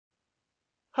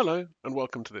Hello and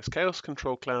welcome to this Khaos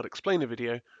Control Cloud Explainer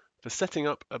video for setting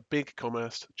up a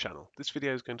BigCommerce channel. This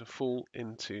video is going to fall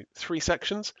into three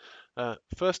sections.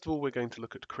 First of all, we're going to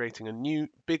look at creating a new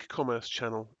BigCommerce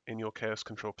channel in your Khaos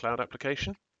Control Cloud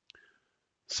application.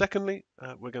 Secondly,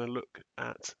 we're going to look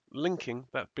at linking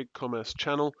that BigCommerce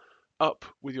channel up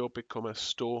with your BigCommerce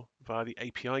store via the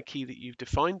API key that you've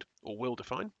defined or will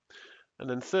define. And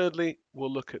then thirdly,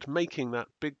 we'll look at making that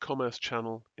BigCommerce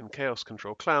channel in Khaos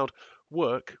Control Cloud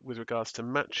work with regards to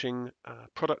matching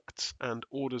products and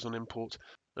orders on import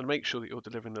and make sure that you're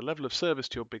delivering the level of service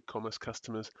to your BigCommerce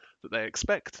customers that they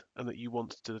expect and that you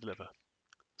want to deliver.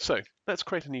 So let's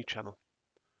create a new channel.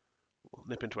 We'll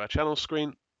nip into our channel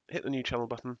screen, hit the new channel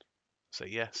button, say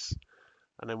yes,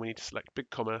 and then we need to select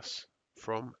BigCommerce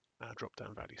from our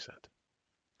drop-down value set.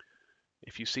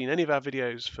 If you've seen any of our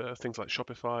videos for things like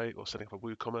Shopify or setting up a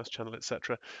WooCommerce channel,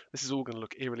 etc., this is all going to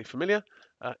look eerily familiar.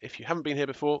 If you haven't been here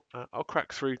before, I'll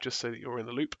crack through just so that you're in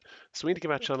the loop. So we need to give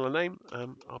our channel a name.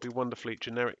 I'll be wonderfully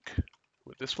generic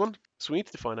with this one. So we need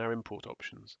to define our import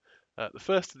options. The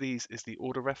first of these is the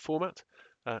order ref format.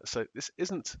 So this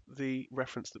isn't the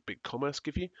reference that BigCommerce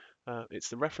give you. It's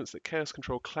the reference that Khaos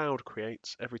Control Cloud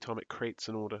creates every time it creates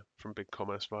an order from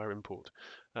BigCommerce via import.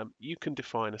 You can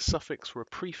define a suffix or a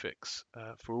prefix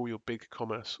for all your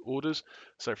BigCommerce orders.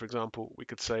 So for example, we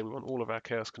could say we want all of our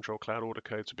Khaos Control Cloud order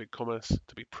codes for BigCommerce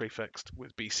to be prefixed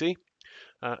with BC.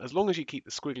 As long as you keep the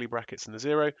squiggly brackets and the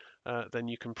zero, then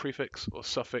you can prefix or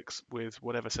suffix with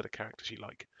whatever set of characters you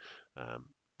like.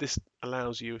 This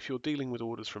allows you, if you're dealing with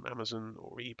orders from Amazon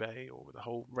or eBay or with a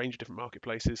whole range of different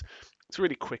marketplaces, it's a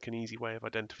really quick and easy way of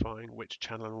identifying which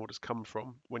channel and orders come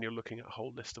from when you're looking at a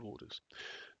whole list of orders.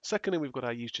 Secondly, we've got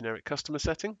our use generic customer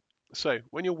setting. So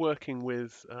when you're working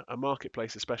with a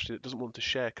marketplace, especially that doesn't want to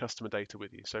share customer data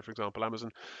with you, so for example,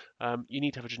 Amazon, you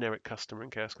need to have a generic customer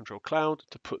in Khaos Control Cloud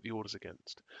to put the orders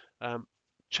against.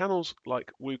 Channels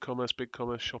like WooCommerce,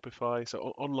 BigCommerce, Shopify, so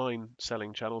online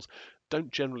selling channels,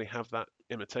 don't generally have that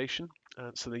imitation.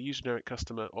 So the use generic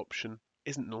customer option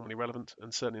isn't normally relevant,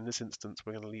 and certainly in this instance,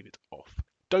 we're going to leave it off.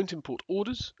 Don't import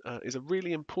orders is a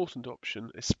really important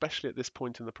option, especially at this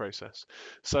point in the process.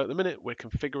 So at the minute, we're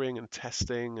configuring and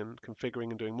testing and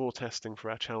configuring and doing more testing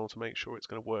for our channel to make sure it's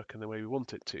going to work in the way we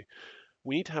want it to.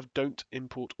 We need to have don't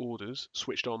import orders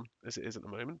switched on as it is at the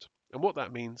moment. And what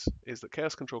that means is that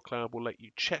Khaos Control Cloud will let you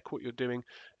check what you're doing.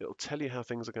 It'll tell you how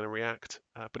things are going to react,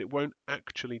 but it won't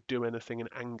actually do anything in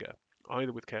anger,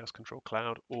 either with Khaos Control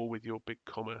Cloud or with your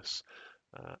BigCommerce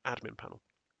admin panel.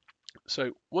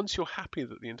 So once you're happy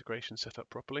that the integration is set up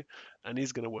properly and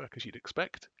is going to work as you'd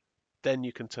expect, then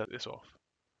you can turn this off.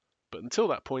 But until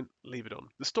that point, leave it on.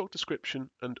 The stock description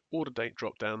and order date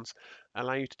drop-downs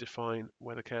allow you to define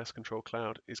whether Khaos Control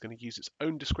Cloud is going to use its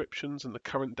own descriptions and the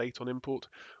current date on import,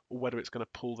 or whether it's going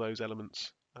to pull those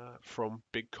elements from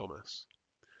BigCommerce.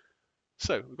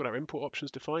 So we've got our import options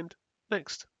defined.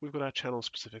 Next, we've got our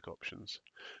channel-specific options.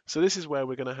 So this is where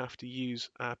we're going to have to use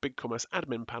our BigCommerce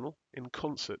admin panel in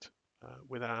concert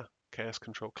with our Khaos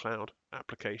Control Cloud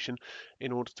application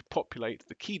in order to populate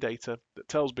the key data that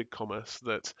tells BigCommerce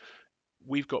that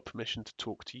we've got permission to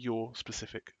talk to your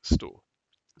specific store.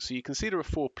 So you can see there are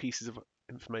 4 pieces of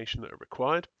information that are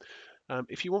required.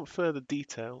 If you want further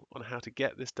detail on how to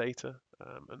get this data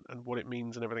and what it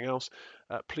means and everything else,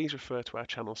 please refer to our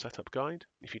channel setup guide.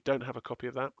 If you don't have a copy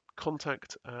of that,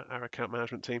 contact our account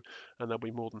management team and they'll be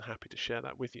more than happy to share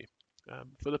that with you.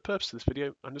 For the purpose of this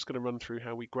video, I'm just going to run through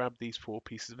how we grab these 4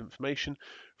 pieces of information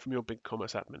from your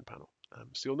BigCommerce admin panel.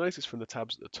 So you'll notice from the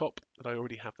tabs at the top that I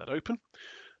already have that open.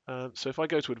 So if I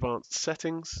go to advanced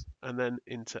settings and then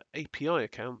into API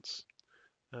accounts,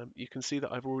 you can see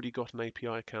that I've already got an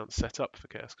API account set up for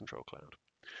Khaos Control Cloud.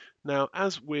 Now,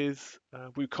 as with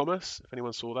WooCommerce, if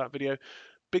anyone saw that video,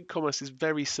 BigCommerce is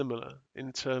very similar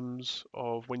in terms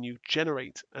of when you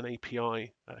generate an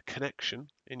API connection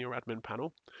in your admin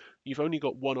panel, you've only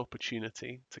got one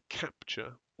opportunity to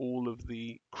capture all of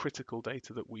the critical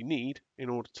data that we need in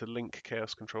order to link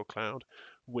Khaos Control Cloud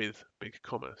with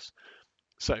BigCommerce.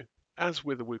 So, as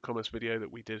with the WooCommerce video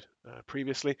that we did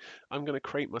previously, I'm going to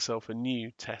create myself a new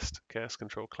test Khaos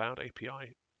Control Cloud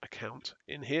API account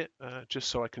in here, just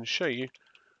so I can show you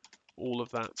all of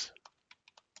that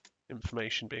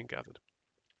information being gathered.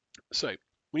 So,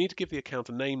 we need to give the account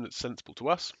a name that's sensible to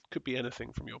us. Could be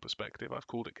anything from your perspective. I've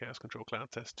called it Khaos Control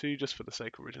Cloud Test 2 just for the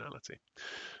sake of originality.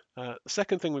 The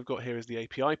second thing we've got here is the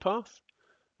API path.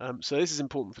 So this is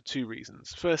important for 2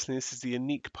 reasons. Firstly, this is the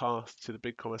unique path to the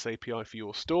BigCommerce API for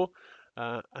your store.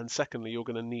 And secondly, you're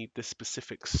going to need this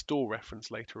specific store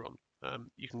reference later on.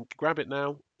 You can grab it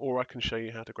now, or I can show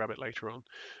you how to grab it later on.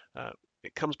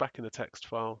 it comes back in the text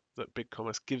file that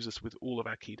BigCommerce gives us with all of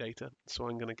our key data. So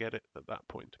I'm going to get it at that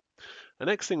point. The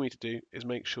next thing we need to do is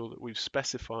make sure that we've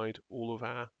specified all of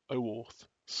our OAuth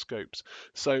scopes.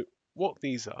 So what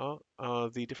these are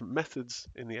the different methods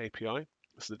in the API,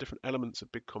 so the different elements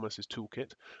of BigCommerce's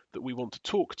toolkit that we want to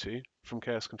talk to from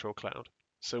Chaos Control Cloud.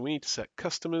 So we need to set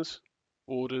customers,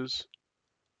 orders,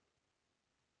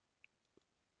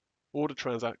 order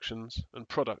transactions, and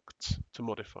products to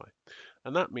modify.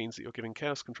 And that means that you're giving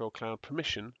Chaos Control Cloud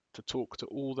permission to talk to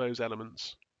all those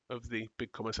elements of the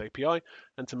BigCommerce API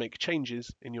and to make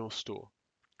changes in your store.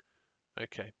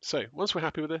 Okay, so once we're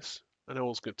happy with this and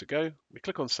all's good to go, we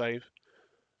click on Save,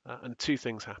 and two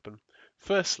things happen.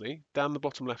 Firstly, down the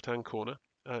bottom left-hand corner,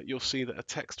 you'll see that a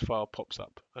text file pops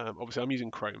up. Obviously, I'm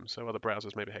using Chrome, so other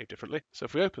browsers may behave differently. So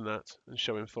if we open that and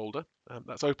show in folder,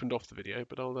 that's opened off the video,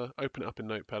 but I'll open it up in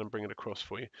Notepad and bring it across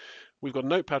for you. We've got a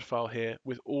Notepad file here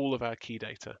with all of our key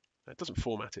data. It doesn't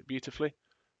format it beautifully,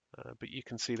 but you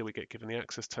can see that we get given the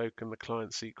access token, the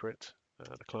client secret,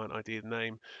 the client ID, the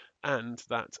name, and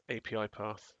that API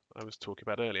path I was talking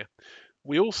about earlier.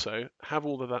 We also have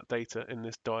all of that data in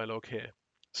this dialog here.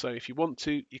 So if you want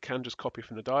to, you can just copy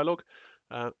from the dialog.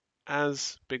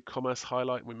 As BigCommerce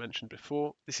highlight we mentioned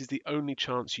before, this is the only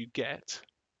chance you get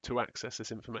to access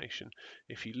this information.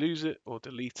 If you lose it or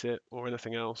delete it or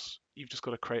anything else, you've just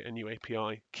got to create a new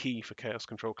API key for Chaos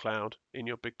Control Cloud in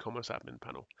your BigCommerce admin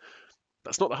panel.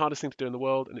 That's not the hardest thing to do in the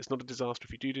world, and it's not a disaster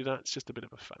if you do that. It's just a bit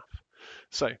of a faff.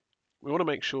 So we want to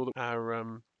make sure that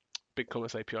our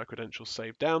BigCommerce API credentials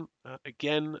saved down.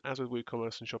 Again, as with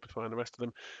WooCommerce and Shopify and the rest of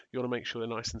them, you want to make sure they're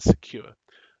nice and secure.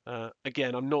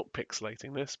 Again, I'm not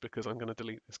pixelating this because I'm going to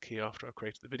delete this key after I've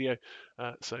created the video.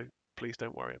 So please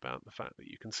don't worry about the fact that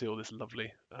you can see all this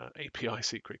lovely API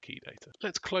secret key data.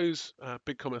 Let's close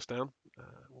BigCommerce down.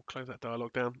 We'll close that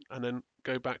dialog down and then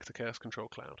go back to Chaos Control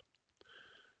Cloud.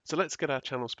 So let's get our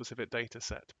channel specific data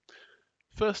set.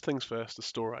 First things first, the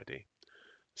store ID.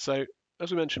 So as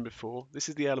we mentioned before, this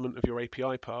is the element of your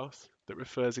API path that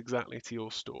refers exactly to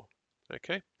your store.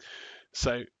 Okay,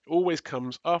 so it always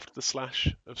comes after the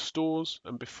slash of stores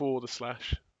and before the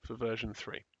slash for version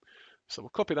 3. So we'll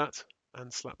copy that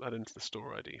and slap that into the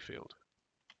store ID field.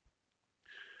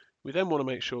 We then want to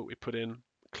make sure we put in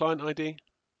client ID,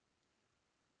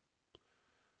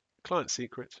 client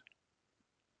secret,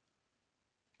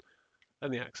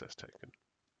 and the access token.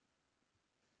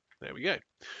 There we go.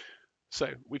 So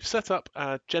we've set up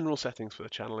our general settings for the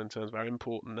channel in terms of our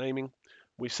import and naming.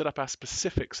 We've set up our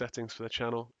specific settings for the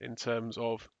channel in terms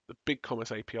of the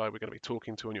BigCommerce API we're going to be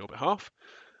talking to on your behalf.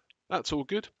 That's all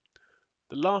good.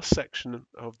 The last section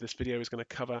of this video is going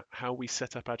to cover how we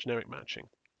set up our generic matching.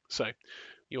 So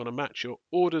you want to match your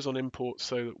orders on import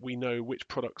so that we know which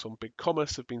products on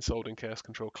BigCommerce have been sold in Chaos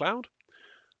Control Cloud.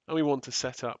 And we want to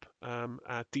set up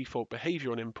our default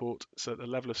behavior on import so that the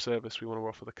level of service we want to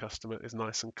offer the customer is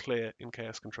nice and clear in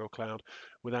Chaos Control Cloud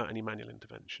without any manual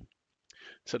intervention.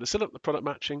 So to set up the product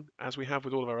matching, as we have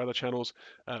with all of our other channels,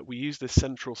 we use this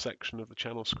central section of the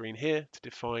channel screen here to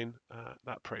define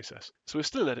that process. So we're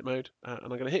still in edit mode, and I'm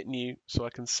going to hit new so I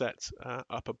can set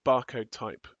up a barcode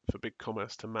type for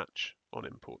BigCommerce to match on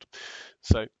import.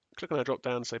 So click on our drop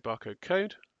down, say barcode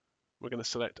code. We're going to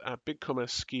select our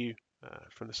BigCommerce SKU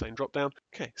from the same drop down.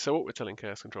 Okay, so what we're telling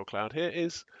Chaos Control Cloud here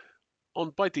is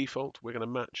by default, we're going to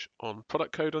match on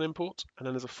product code on import, and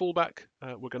then as a fallback,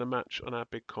 we're going to match on our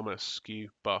BigCommerce SKU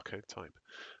barcode type.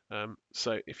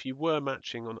 So if you were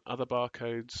matching on other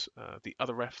barcodes, the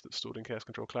other ref that's stored in Chaos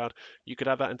Control Cloud, you could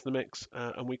add that into the mix,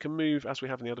 and we can move, as we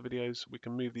have in the other videos, we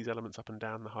can move these elements up and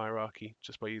down the hierarchy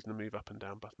just by using the move up and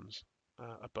down buttons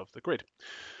above the grid.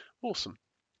 Awesome.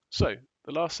 So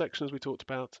the last section, as we talked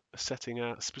about, are setting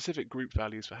our specific group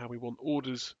values for how we want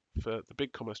orders for the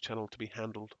BigCommerce channel to be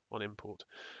handled on import.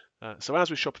 So as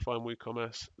with Shopify and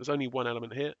WooCommerce, there's only one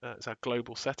element here. It's our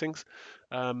global settings.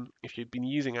 If you've been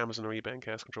using Amazon or eBay and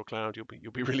Chaos Control Cloud,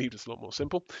 you'll be relieved it's a lot more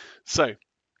simple. So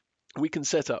we can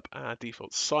set up our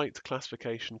default site,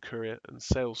 classification, courier, and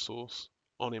sales source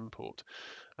on import.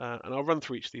 And I'll run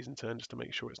through each of these in turn just to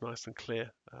make sure it's nice and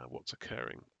clear what's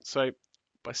occurring. So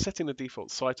by setting the default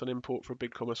site on import for a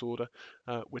BigCommerce order,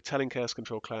 we're telling Chaos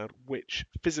Control Cloud which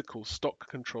physical stock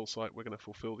control site we're going to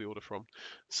fulfill the order from.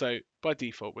 So by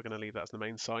default, we're going to leave that as the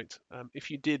main site. If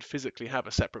you did physically have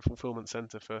a separate fulfillment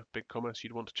center for BigCommerce,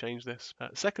 you'd want to change this.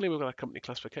 Secondly, we've got our company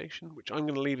classification, which I'm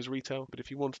going to leave as retail, but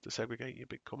if you wanted to segregate your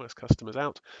BigCommerce customers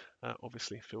out,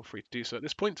 obviously feel free to do so at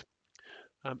this point.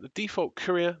 The default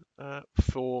courier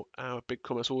for our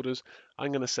BigCommerce orders,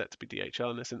 I'm going to set to be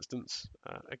DHL in this instance.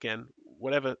 Again,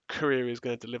 whatever courier is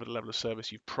going to deliver the level of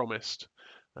service you've promised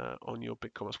on your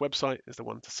BigCommerce website is the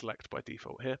one to select by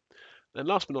default here. And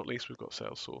last but not least, we've got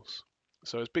sales source.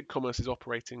 So as BigCommerce is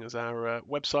operating as our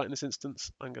website in this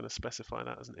instance, I'm going to specify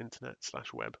that as an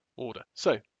internet/web order.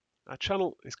 So our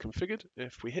channel is configured.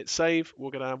 If we hit save,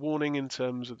 we'll get our warning in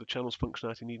terms of the channel's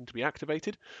functionality needing to be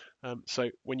activated.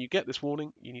 So when you get this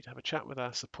warning, you need to have a chat with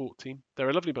our support team. They're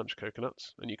a lovely bunch of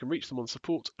coconuts, and you can reach them on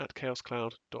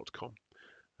support@khaoscloud.com.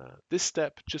 This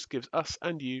step just gives us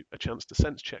and you a chance to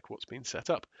sense check what's been set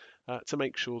up to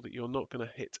make sure that you're not going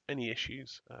to hit any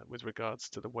issues with regards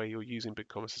to the way you're using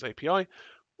BigCommerce's API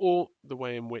or the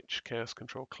way in which Khaos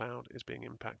Control Cloud is being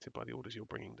impacted by the orders you're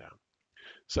bringing down.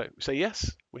 So we say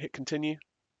yes, we hit continue,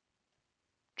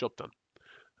 job done.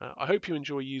 I hope you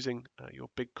enjoy using your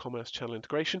BigCommerce channel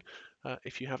integration.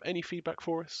 If you have any feedback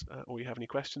for us or you have any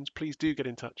questions, please do get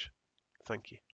in touch. Thank you.